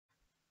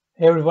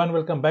Hey everyone,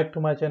 welcome back to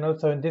my channel.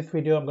 So in this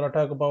video, I'm going to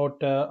talk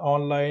about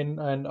online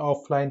and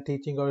offline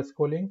teaching or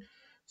schooling.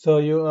 So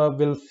you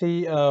will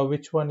see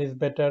which one is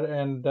better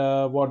and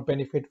what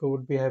benefit we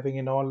would be having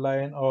in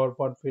online or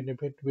what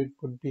benefit we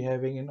would be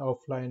having in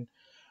offline.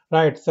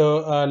 Right.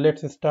 So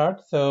let's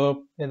start.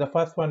 So in the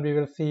first one, we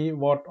will see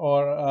what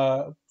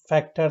are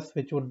factors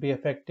which would be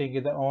affecting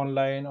either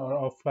online or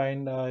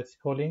offline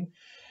schooling.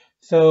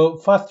 So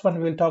first one,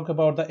 we'll talk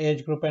about the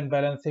age group and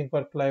balancing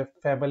work-life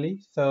family.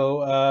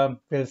 So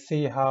we'll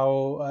see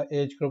how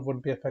age group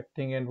would be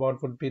affecting and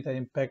what would be the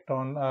impact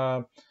on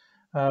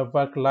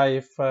work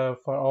life for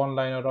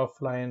online or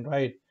offline,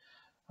 right?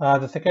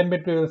 The second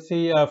bit, we will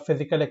see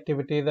physical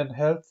activities and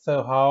health.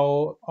 So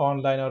how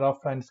online or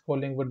offline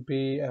schooling would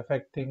be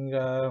affecting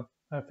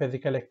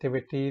physical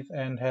activities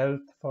and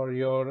health for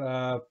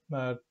your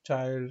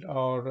child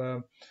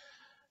or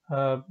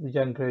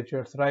young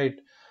graduates, right?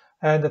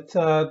 And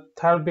the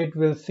third bit,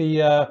 we'll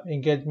see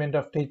engagement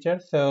of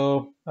teachers.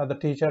 So the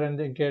teacher and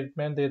the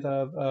engagement is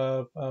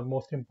a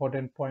most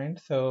important point.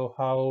 So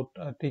how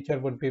a teacher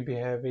would be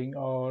behaving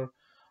or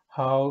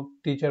how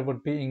teacher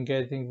would be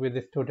engaging with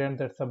the student.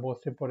 That's the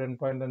most important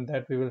point, and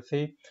that we will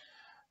see.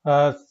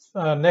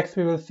 Next,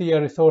 we will see a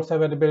resource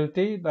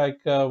availability, like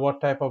what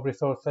type of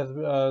resources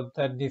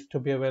that needs to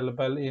be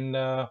available in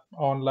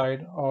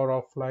online or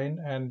offline,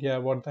 and yeah,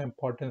 what the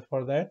importance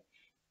for that.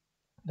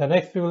 The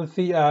next we will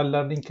see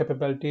learning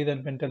capabilities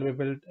and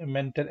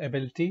mental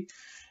ability.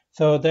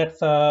 So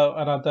that's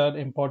another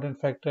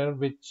important factor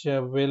which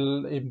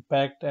will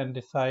impact and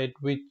decide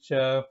which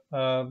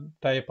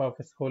type of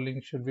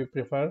schooling should we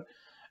prefer.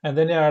 And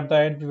then at the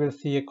end, we will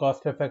see a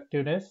cost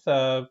effectiveness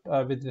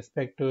with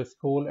respect to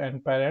school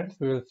and parents.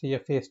 We will see a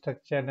fee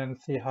structure and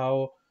see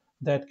how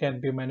that can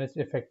be managed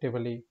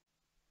effectively.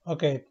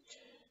 Okay.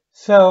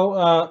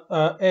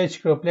 So,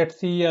 age group, let's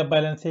see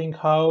balancing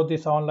how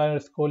this online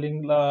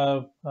schooling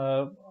or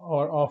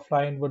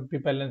offline would be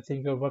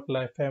balancing your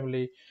work-life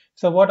family.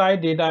 So what I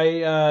did,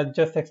 I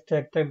just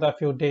extracted a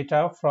few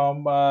data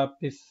from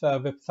this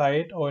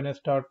website,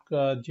 ons.gov.uk,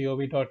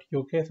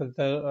 so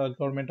the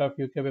government of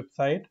UK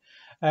website.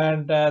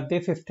 And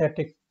this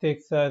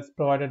statistics is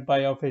provided by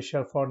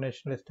official for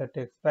national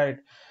statistics, right?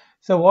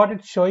 So what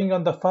it's showing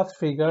on the first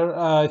figure,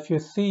 if you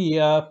see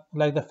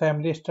like the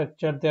family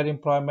structured their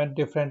employment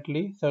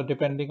differently, so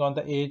depending on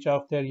the age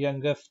of their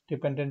youngest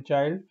dependent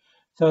child.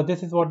 So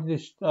this is what it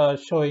is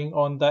showing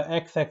on the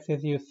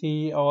x-axis. You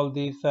see all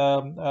these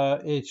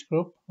age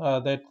group,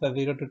 that's the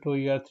 0 to 2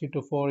 years, 3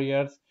 to 4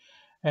 years,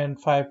 and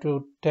 5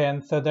 to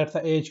 10. So that's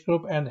the age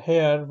group. And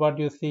here, what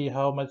you see,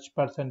 how much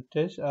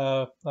percentage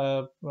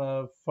for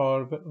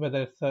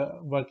whether it's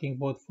working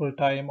both full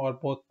time or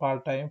both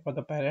part time for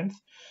the parents.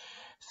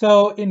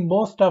 So in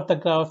most of the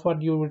graphs, what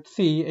you would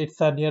see, it's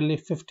nearly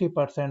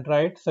 50%,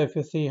 right? So if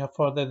you see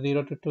for the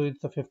 0 to 2,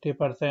 it's a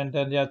 50%,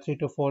 and yeah, 3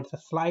 to 4, it's a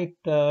slight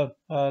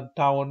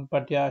down,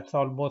 but yeah, it's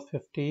almost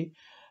 50.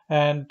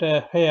 And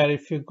here,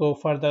 if you go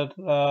further,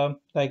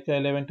 like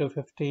 11 to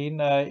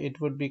 15,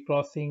 it would be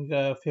crossing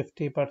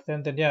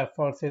 50%. And yeah,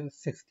 for say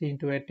 16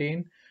 to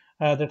 18,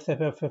 that's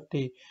about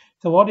 50.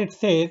 So what it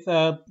says,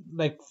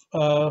 like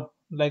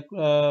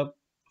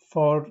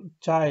for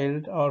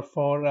child or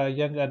for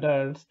young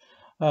adults,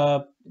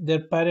 their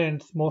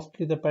parents,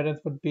 mostly the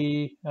parents would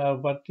be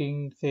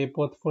working, say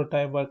both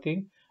full-time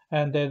working,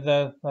 and there's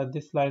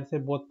this line say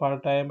both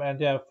part-time,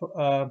 and yeah,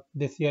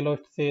 this yellow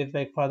says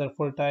like father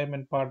full-time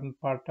and partner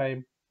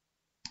part-time.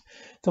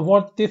 So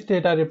what this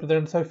data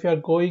represents, so if you are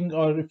going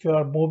or if you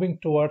are moving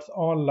towards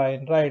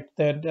online, right,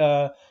 then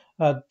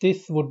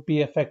this would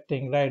be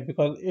affecting, right?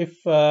 Because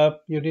if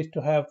you need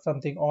to have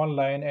something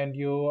online and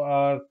you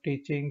are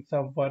teaching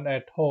someone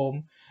at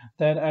home,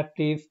 then at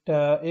least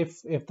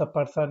if the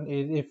person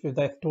is, if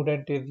the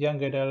student is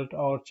young adult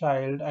or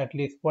child, at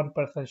least one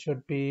person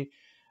should be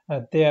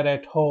there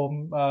at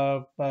home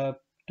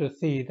to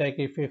see, like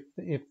if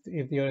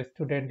your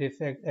student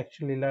is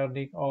actually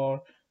learning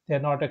or they're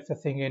not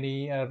accessing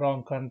any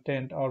wrong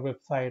content or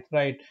website,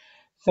 right?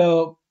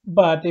 So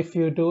but if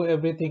you do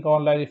everything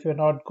online, if you're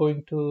not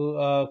going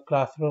to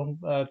classroom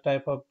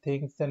type of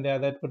things, then yeah,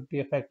 that would be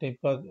affecting,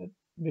 because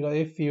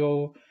if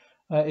you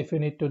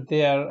need to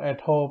there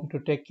at home to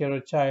take care of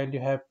a child, you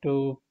have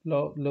to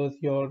lose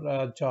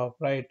your job,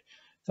 right?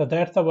 So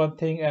that's the one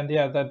thing, and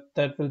yeah,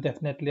 that will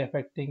definitely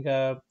affecting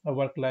a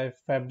work life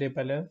family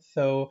balance.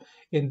 So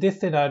in this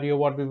scenario,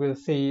 what we will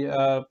see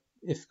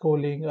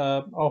schooling,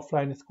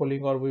 offline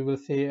schooling, or we will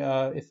say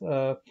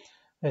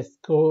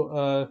is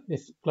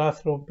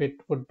classroom bit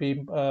would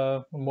be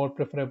more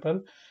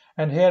preferable.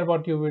 And here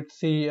what you would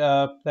see,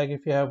 like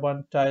if you have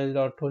one child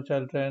or two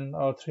children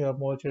or three or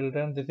more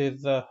children, this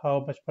is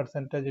how much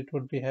percentage it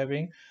would be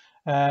having.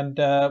 And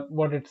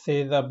what it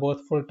says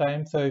both full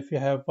time. So if you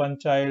have one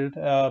child,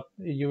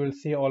 you will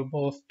see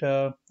almost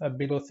below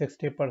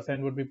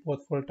 60% would be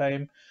both full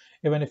time.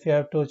 Even if you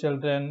have two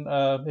children,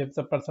 if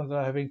the persons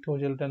are having two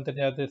children, then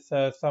yeah, this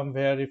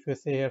somewhere, if you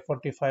say here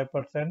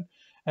 45%,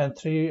 and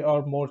three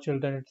or more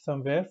children, it's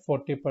somewhere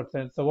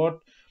 40%. So what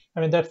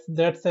I mean, that's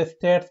the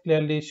stats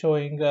clearly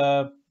showing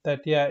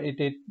that yeah,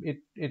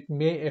 it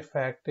may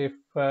affect if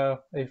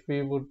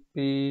we would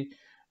be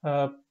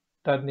uh,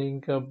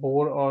 turning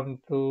more on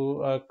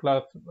to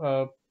class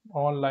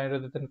online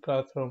rather than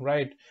classroom,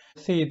 right?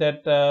 See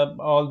that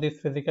all these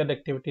physical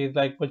activities,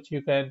 like which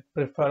you can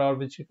prefer or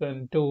which you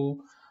can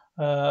do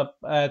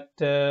at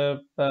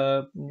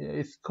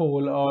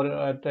school or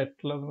at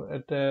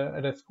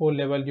a school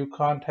level, you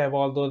can't have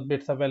all those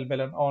bits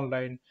available on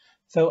online.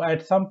 So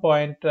at some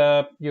point,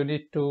 you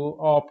need to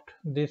opt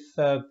this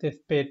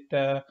bit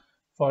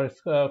for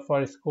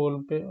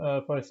school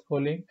for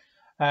schooling,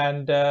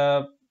 and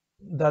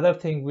the other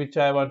thing which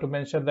I want to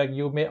mention, like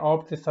you may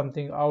opt for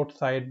something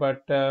outside,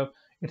 but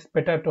it's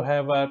better to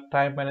have a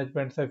time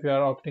management. So if you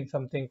are opting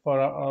something for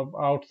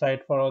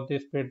outside for all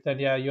this bit, then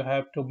yeah, you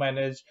have to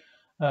manage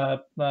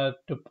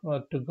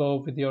to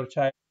go with your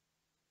child.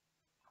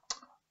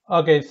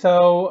 Okay,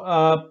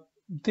 so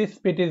this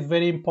bit is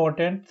very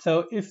important.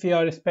 So if you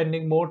are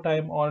spending more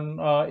time on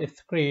a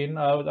screen,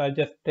 I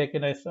just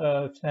taken a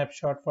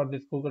snapshot for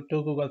this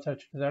Google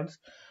search results.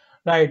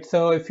 Right.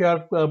 So if you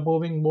are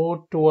moving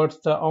more towards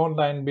the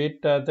online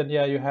bit, then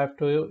yeah, you have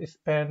to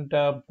spend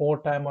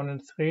more time on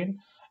the screen,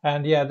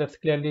 and yeah,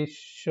 that clearly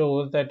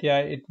shows that yeah,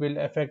 it will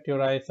affect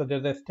your eyes. So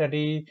there's a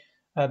study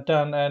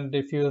done, and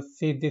if you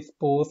see this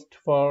post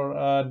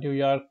for New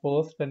York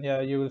Post, then yeah,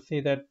 you will see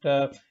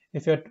that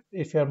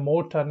if you're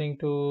more turning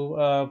to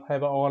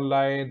have a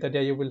online, then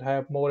yeah, you will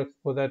have more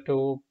exposure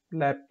to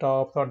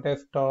laptops or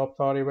desktops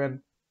or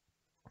even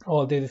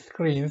all these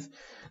screens,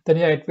 then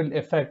yeah, it will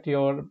affect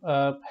your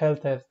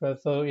health as well.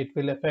 So it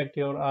will affect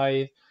your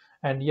eyes,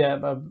 and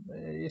yeah,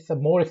 it's a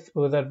more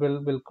exposure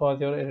will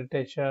cause your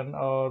irritation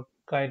or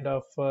kind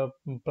of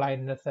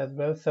blindness as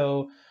well.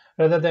 So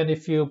rather than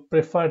if you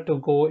prefer to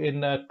go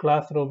in a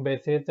classroom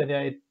basis, then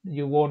yeah,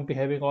 you won't be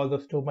having all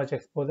those too much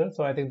exposure.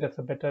 So I think that's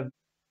a better.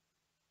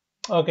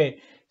 Okay,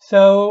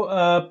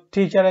 so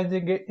teacher and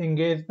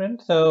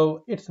engagement.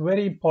 So it's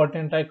very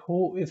important, like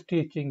who is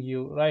teaching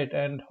you, right?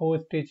 And who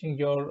is teaching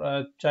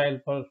your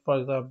child, for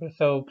example.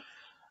 So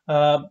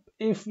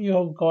if you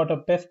have got a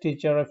best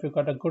teacher, if you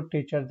got a good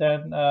teacher,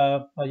 then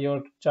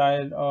your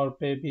child or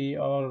baby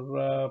or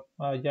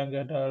a young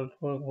adult,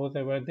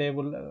 whoever, they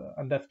will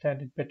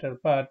understand it better.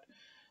 But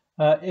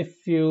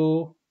if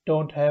you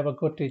don't have a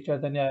good teacher,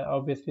 then yeah,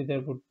 obviously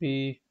there would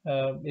be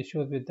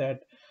issues with that.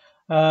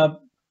 Uh,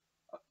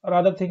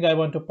 Another thing I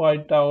want to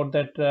point out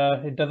that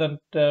it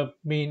doesn't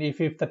mean if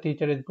the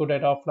teacher is good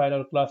at offline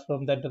or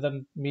classroom, that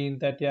doesn't mean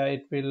that yeah,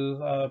 it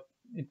will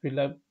it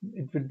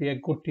will be a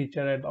good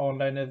teacher at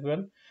online as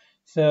well.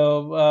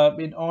 So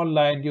in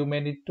online, you may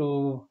need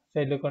to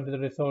say look onto the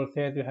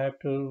resources. You have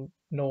to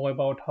know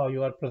about how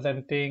you are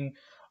presenting,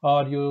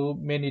 or you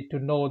may need to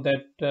know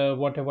that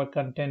whatever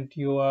content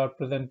you are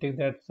presenting,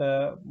 that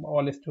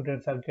all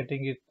students are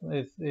getting it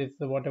is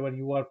whatever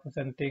you are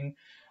presenting.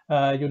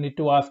 You need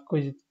to ask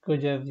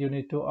quizzes, you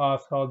need to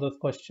ask all those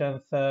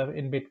questions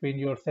in between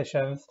your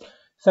sessions.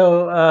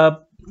 So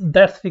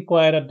that's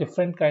require a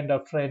different kind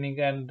of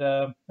training, and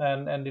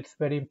it's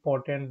very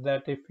important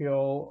that if you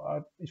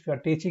are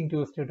teaching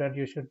to a student,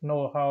 you should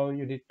know how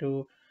you need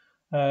to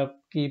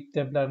keep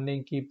them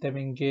learning, keep them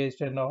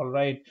engaged, and all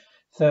right.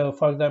 So,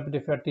 for example,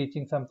 if you're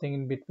teaching something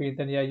in between,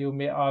 then yeah, you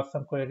may ask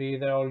some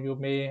queries or you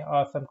may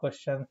ask some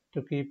questions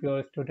to keep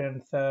your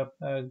students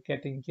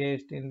get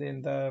engaged in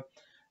the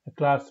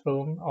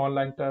classroom,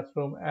 online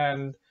classroom,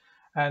 and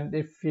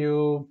if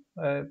you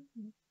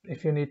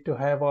need to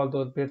have all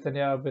those bits, then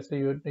yeah, obviously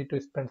you need to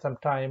spend some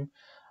time.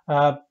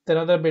 The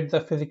other bit,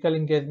 the physical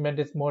engagement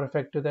is more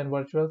effective than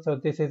virtual. So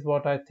this is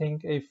what I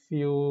think. If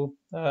you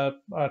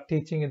are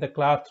teaching in the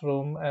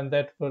classroom, and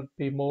that would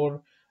be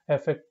more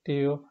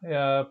effective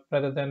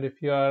rather than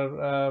if you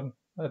are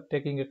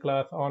taking a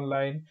class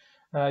online.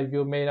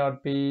 You may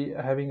not be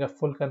having a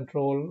full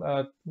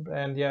control,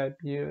 and yeah,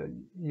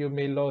 you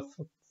may lose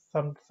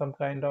some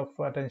kind of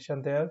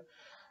attention there.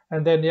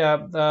 And then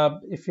yeah,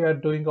 if you are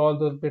doing all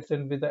those bits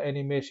in with the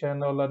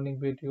animation or learning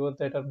videos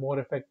that are more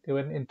effective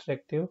and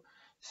interactive,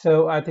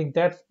 so I think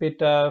that's bit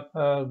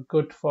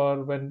good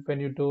for when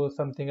you do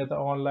something at the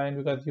online,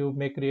 because you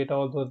may create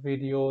all those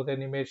videos,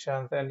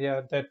 animations, and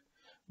yeah,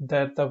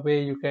 that the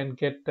way you can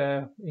get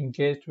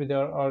engaged with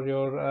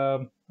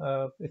your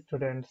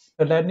students.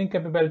 The learning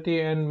capability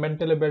and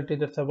mental ability,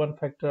 that's a one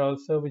factor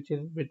also which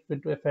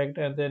affect.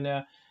 And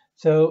then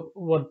so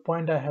one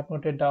point I have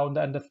noted down,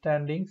 the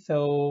understanding.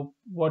 So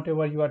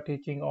whatever you are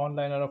teaching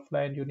online or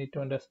offline, you need to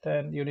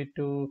understand. You need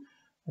to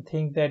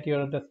think that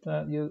your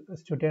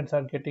students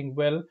are getting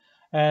well,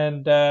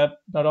 and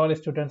not all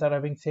students are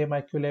having same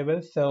IQ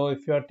levels. So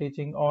if you are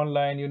teaching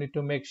online, you need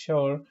to make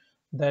sure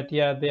that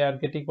yeah, they are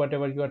getting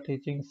whatever you are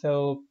teaching.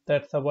 So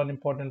that's the one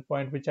important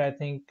point which I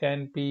think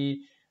can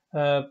be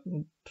uh,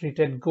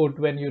 treated good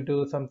when you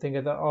do something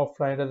as a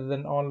offline rather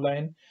than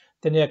online.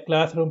 Then yeah,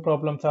 classroom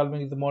problem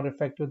solving is more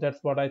effective.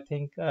 That's what I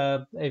think.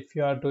 If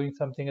you are doing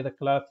something in the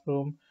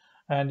classroom,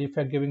 and if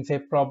you're giving say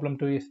problem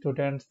to your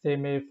students, they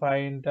may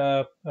find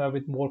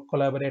with more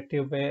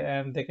collaborative way,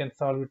 and they can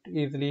solve it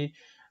easily.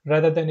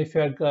 rather than if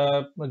you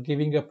are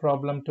giving a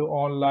problem to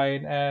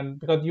online, and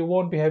because you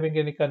won't be having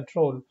any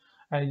control,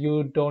 and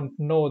you don't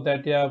know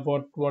that yeah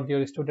what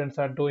your students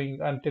are doing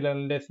until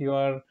unless you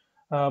are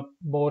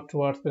more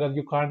towards, because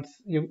you can't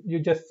you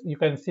just you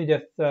can see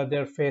just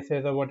their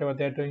faces or whatever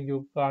they're doing,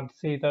 you can't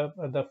see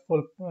the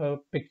full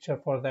picture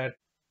for that.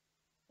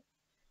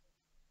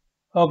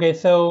 Okay,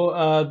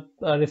 so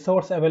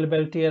resource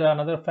availability are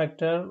another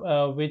factor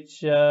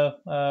which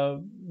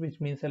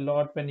means a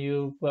lot when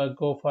you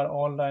go for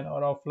online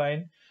or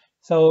offline.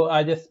 So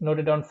I just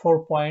noted down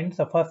 4 points.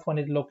 The first one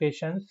is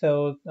location.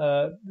 So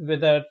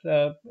whether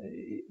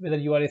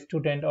you are a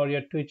student or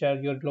your teacher,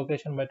 your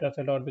location matters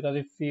a lot, because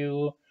if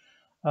you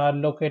are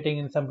locating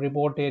in some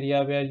remote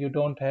area where you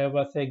don't have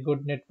a say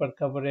good network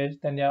coverage,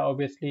 then yeah,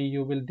 obviously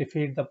you will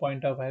defeat the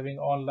point of having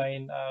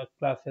online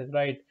classes,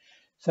 right?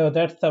 So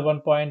that's the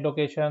one point,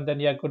 location. Then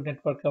yeah, good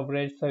network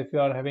coverage. So if you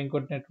are having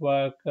good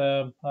network,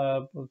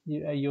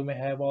 you may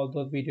have all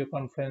those video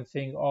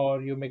conferencing,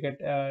 or you may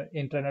get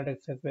internet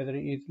access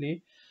very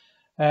easily,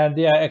 and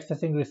they are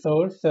accessing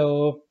resource.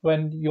 So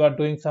when you are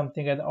doing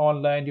something at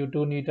online, you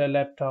do need a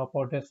laptop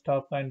or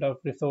desktop kind of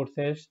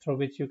resources through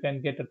which you can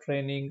get a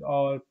training,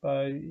 or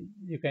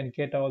you can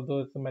get all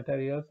those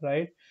materials,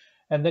 right?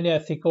 And then yeah,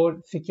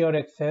 secure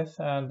access,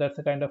 and that's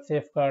a kind of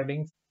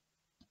safeguarding.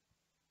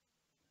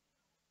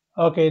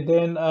 Okay,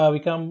 then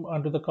we come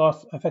onto the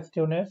cost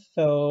effectiveness.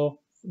 So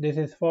this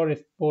is for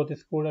both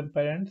school and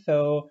parents.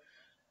 So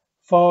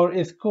for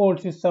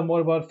schools, it's some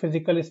more about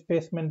physical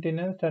space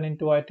maintenance turn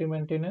into IT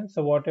maintenance.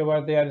 So whatever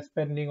they are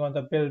spending on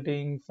the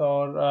buildings,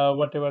 or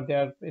whatever they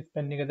are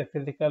spending as a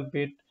physical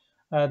bit,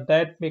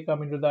 that may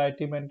come into the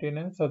IT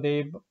maintenance. So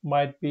they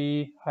might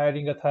be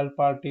hiring a third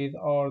parties,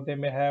 or they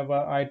may have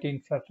a IT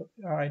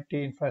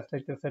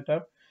infrastructure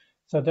setup.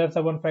 So that's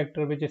the one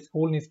factor which a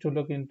school needs to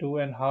look into,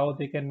 and how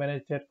they can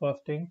manage their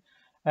costing.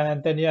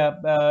 And then yeah,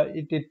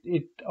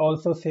 it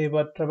also save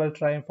a travel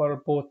time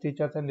for both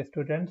teachers and the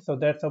students. So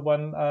that's the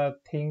one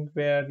thing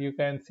where you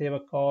can save a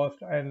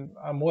cost, and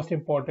most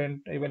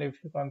important, even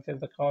if you can't save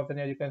the cost, then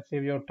yeah, you can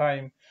save your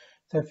time.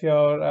 So if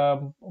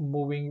you're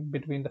moving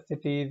between the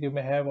cities, you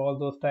may have all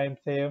those time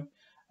save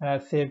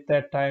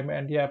that time,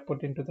 and yeah,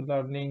 put into the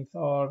learnings,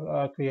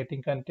 or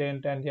creating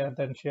content, and yeah,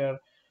 then share.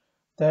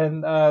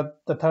 Then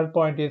the third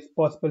point is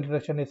possible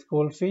reduction in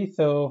school fee.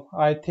 So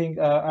I think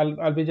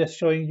I'll be just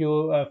showing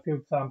you a few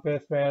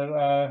examples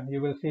where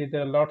you will see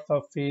there are lots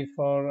of fees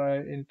for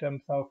in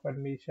terms of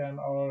admission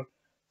or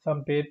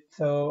some bit.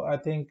 So I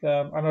think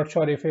I'm not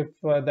sure if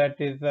that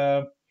is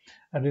a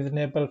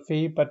reasonable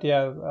fee, but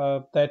yeah,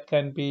 that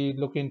can be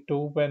looked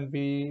into when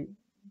we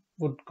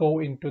would go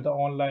into the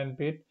online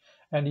bit,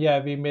 and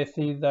yeah, we may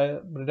see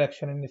the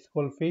reduction in the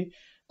school fee.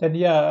 Then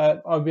yeah,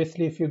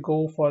 obviously if you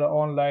go for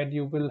online,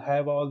 you will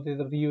have all these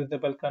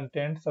reusable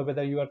content. So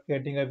whether you are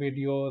creating a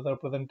videos or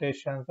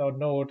presentations or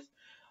notes,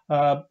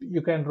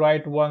 you can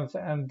write once,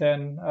 and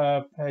then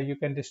you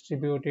can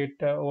distribute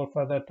it over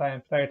further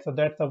times, right? So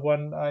that's the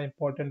one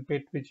important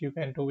bit which you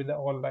can do with the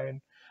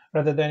online,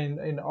 rather than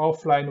in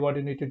offline. What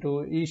you need to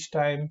do each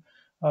time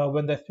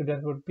when the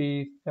student would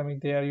be coming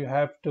there, you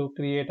have to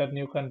create a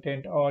new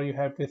content, or you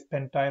have to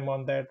spend time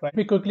on that, right? Let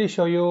me quickly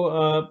show you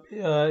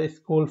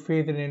school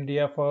fees in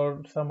India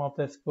for some of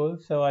the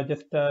schools. So I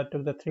just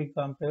took the three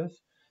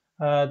examples.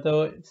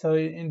 So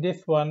in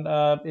this one,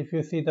 if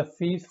you see the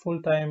fees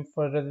full time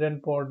for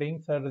resident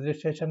boarding, so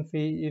registration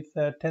fee is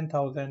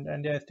 10,000,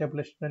 and the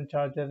establishment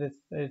charges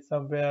is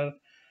somewhere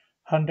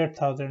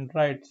 100,000,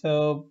 right?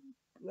 So,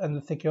 and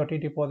the security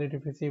deposit,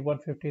 if you see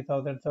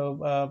 150,000.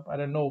 So, I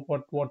don't know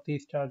what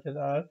these charges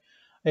are.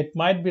 It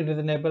might be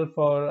reasonable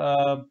for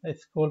a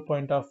school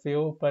point of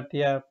view, but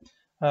yeah,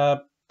 uh,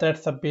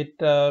 that's a bit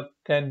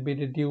can be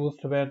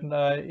reduced when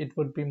it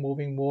would be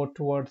moving more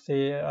towards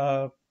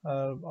a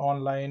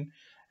online.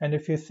 And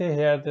if you see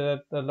here,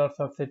 there are lots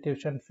of say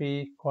tuition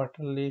fee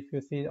quarterly. If you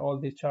see all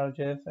these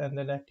charges, and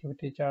then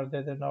activity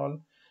charges and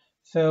all,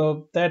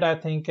 so that I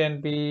think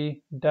can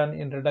be done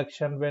in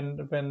reduction when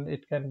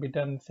it can be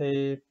done,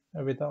 say,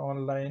 with the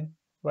online,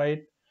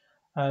 right?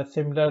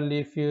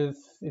 Similarly,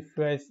 if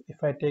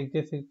I take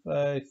this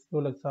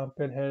school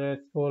example here, a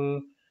school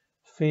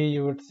fee,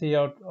 you would see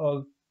out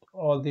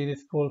all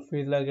these school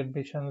fees, like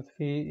admissions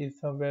fee is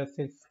somewhere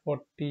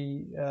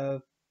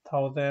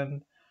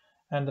 640,000,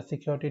 and the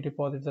security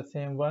deposit is the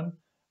same one.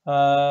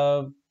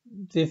 Uh,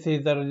 this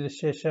is the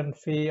registration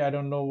fee. I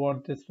don't know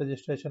what this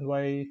registration,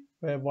 why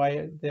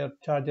there are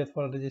charges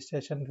for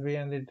registration fee,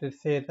 and it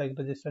says like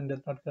registration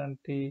does not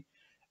guarantee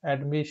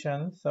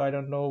admission. So I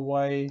don't know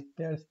why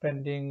they are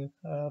spending.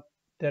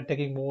 They are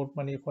taking more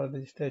money for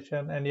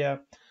registration, and yeah,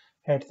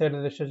 headset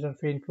registration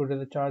fee included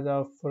the charge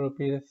of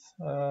rupees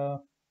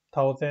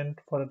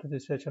 1,000 for a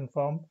registration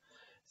form.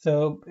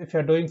 So if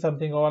you're doing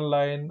something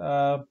online,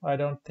 I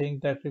don't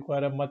think that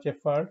require much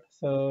effort.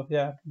 So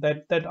yeah,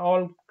 that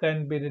all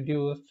can be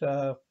reduced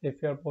if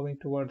you're moving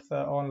towards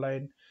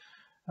online.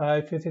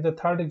 If you see the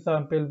third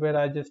example where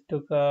I just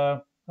took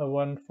a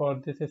one for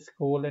this is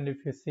school, and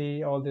if you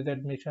see all this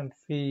admission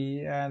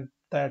fee, and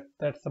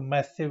that's a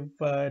massive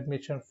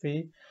admission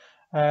fee.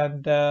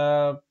 And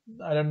I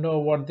don't know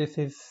what this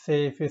is,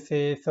 say if you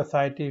say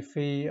society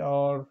fee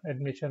or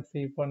admission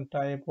fee one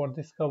type, what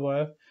this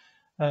covers.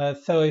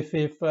 So if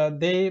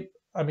they,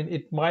 I mean,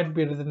 it might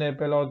be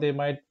reasonable, or they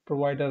might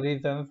provide a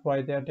reasons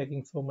why they are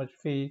taking so much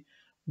fee.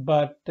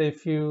 But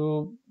if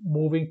you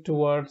moving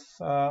towards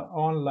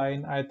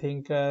online, I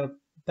think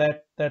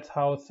that's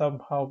how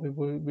somehow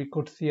we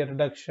could see a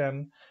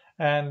reduction,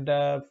 and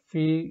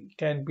fee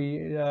can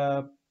be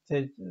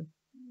say,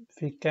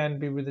 fee can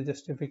be with the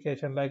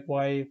justification like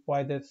why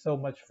there's so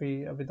much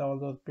fee with all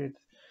those bits.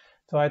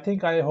 So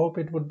I hope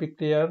it would be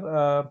clear.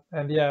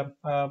 And yeah,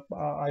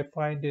 I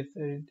find it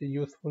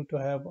useful to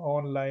have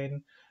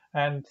online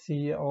and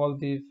see all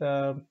these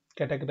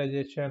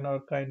categorization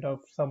or kind of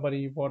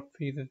summary what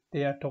fees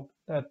they are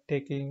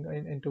taking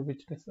into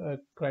which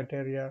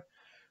criteria,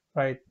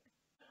 right?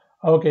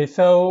 Okay,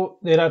 so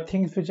there are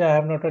things which I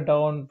have noted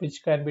down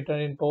which can be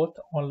done in both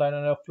online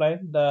and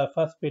offline. The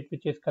first bit,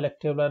 which is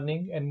collective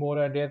learning and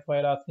more ideas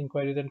while asking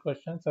queries and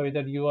questions. So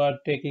either you are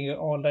taking an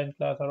online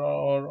class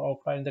or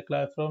offline in the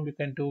classroom, you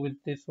can do with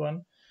this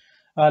one.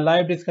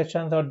 Live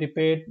discussions or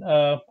debate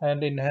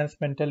and enhance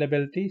mental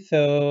ability.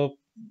 So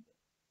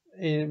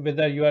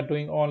whether you are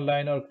doing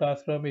online or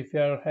classroom, if you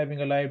are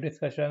having a live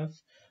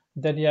discussions,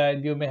 then yeah,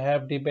 you may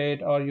have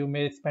debate, or you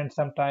may spend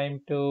some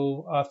time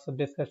to ask the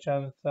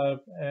discussions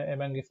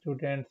among the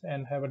students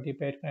and have a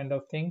debate kind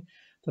of thing.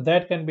 So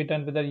that can be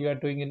done whether you are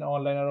doing in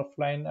online or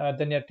offline.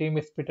 Then your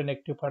team spirit and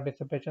active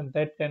participation,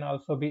 that can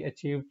also be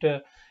achieved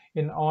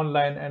in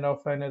online and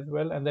offline as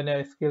well. And then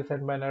your skills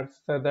and manners,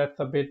 so that's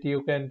a bit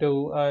you can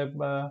do.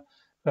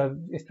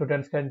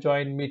 Students can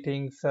join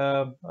meetings,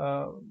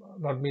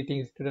 not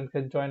meetings, students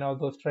can join all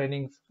those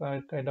trainings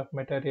kind of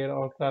material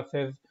or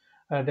classes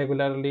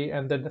regularly,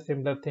 and then the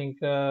similar thing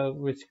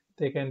which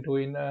they can do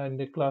in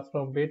the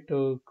classroom bit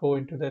to go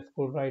into the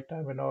school right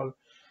time and all.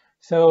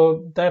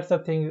 So that's the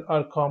thing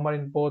are common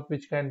in both,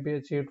 which can be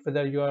achieved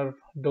whether you are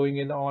doing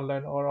in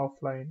online or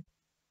offline.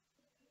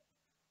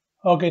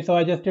 Okay, so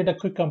I just did a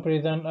quick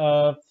comparison.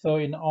 So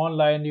in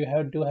online, you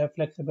have do have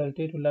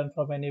flexibility to learn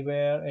from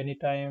anywhere,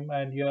 anytime,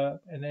 and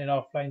in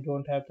offline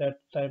don't have that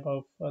type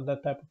of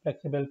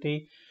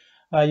flexibility.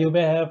 You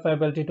may have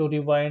ability to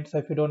rewind, so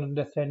if you don't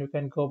understand, you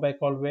can go back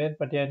always.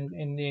 But yeah,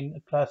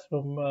 in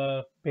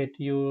classroom bit,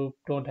 you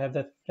don't have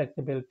that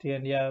flexibility,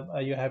 and yeah,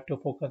 you have to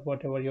focus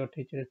whatever your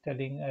teacher is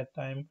telling at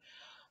time.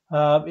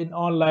 In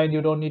online,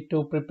 you don't need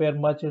to prepare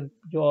much,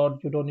 or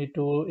you don't need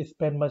to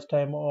spend much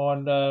time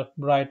on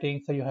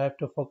writing, so you have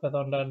to focus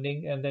on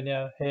learning. And then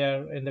yeah,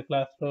 here in the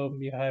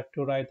classroom, you have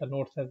to write the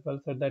notes as well,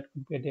 so that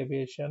could be a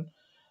deviation.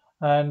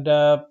 And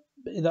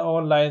in the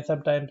online,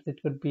 sometimes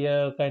it could be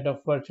a kind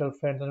of virtual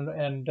friend,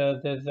 and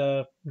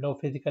there's no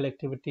physical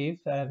activities,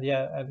 and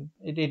yeah, and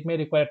it may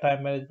require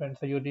time management,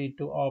 so you need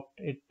to opt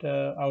it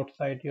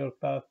outside your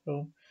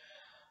classroom,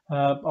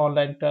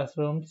 online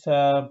classrooms.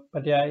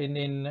 But yeah,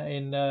 in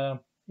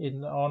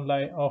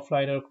online,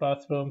 offline or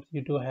classrooms,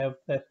 you do have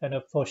that kind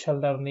of social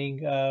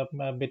learning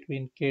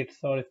between kids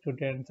or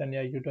students, and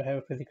yeah, you do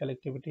have physical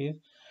activities.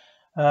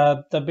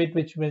 The bit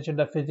which mentioned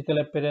the physical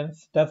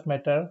appearance does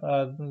matter.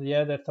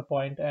 Yeah, that's the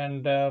point.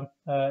 And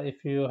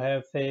if you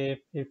have, say,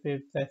 if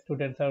the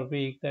students are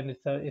weak, then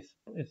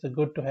it's a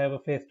good to have a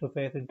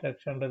face-to-face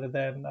interaction rather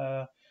than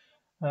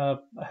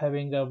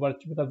having a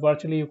virtual, because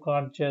virtually you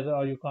can't judge,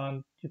 or you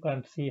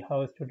can't see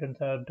how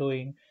students are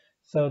doing.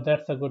 So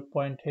that's a good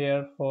point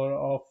here for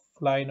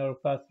offline or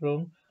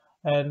classroom.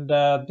 And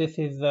this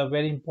is a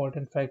very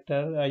important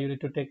factor. You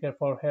need to take care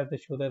for health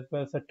issues as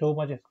well. So too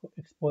much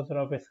exposure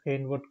of a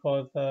screen would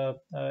cause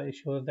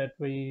issues that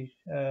we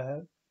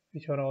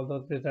show all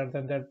those results,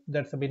 and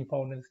that's been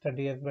found in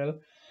study as well.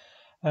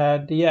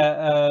 And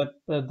yeah,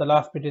 the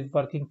last bit is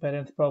working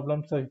parents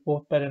problem. So if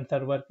both parents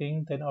are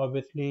working, then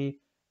obviously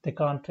they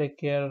can't take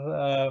care,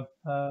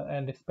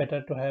 and it's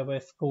better to have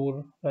a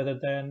school rather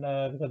than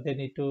because they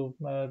need to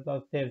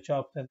lose their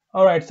jobs.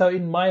 All right, so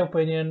in my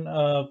opinion,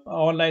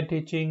 online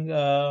teaching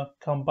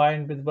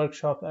combined with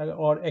workshops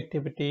or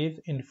activities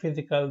in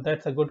physical,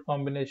 that's a good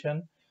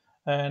combination.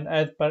 And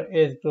as per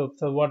age group,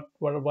 so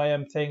why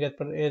I'm saying as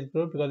per age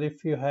group, because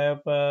if you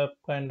have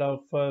kind of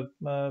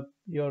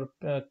your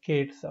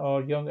kids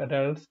or young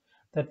adults,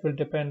 that will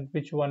depend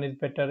which one is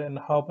better and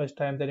how much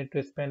time they need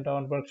to spend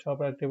on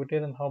workshop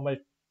activities, and how much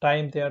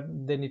time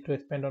they need to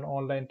spend on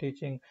online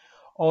teaching.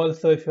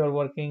 Also, if you're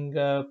working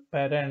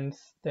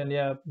parents, then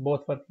yeah,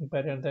 both working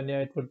parents, then yeah,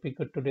 it would be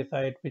good to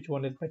decide which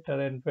one is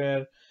better and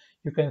where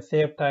you can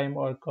save time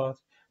or cost.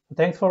 So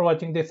thanks for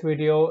watching this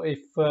video. If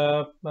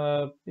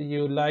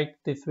you like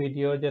this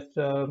video, just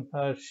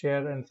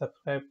share and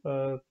subscribe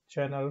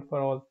channel for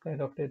all kind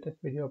of latest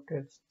video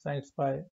updates. Thanks, bye.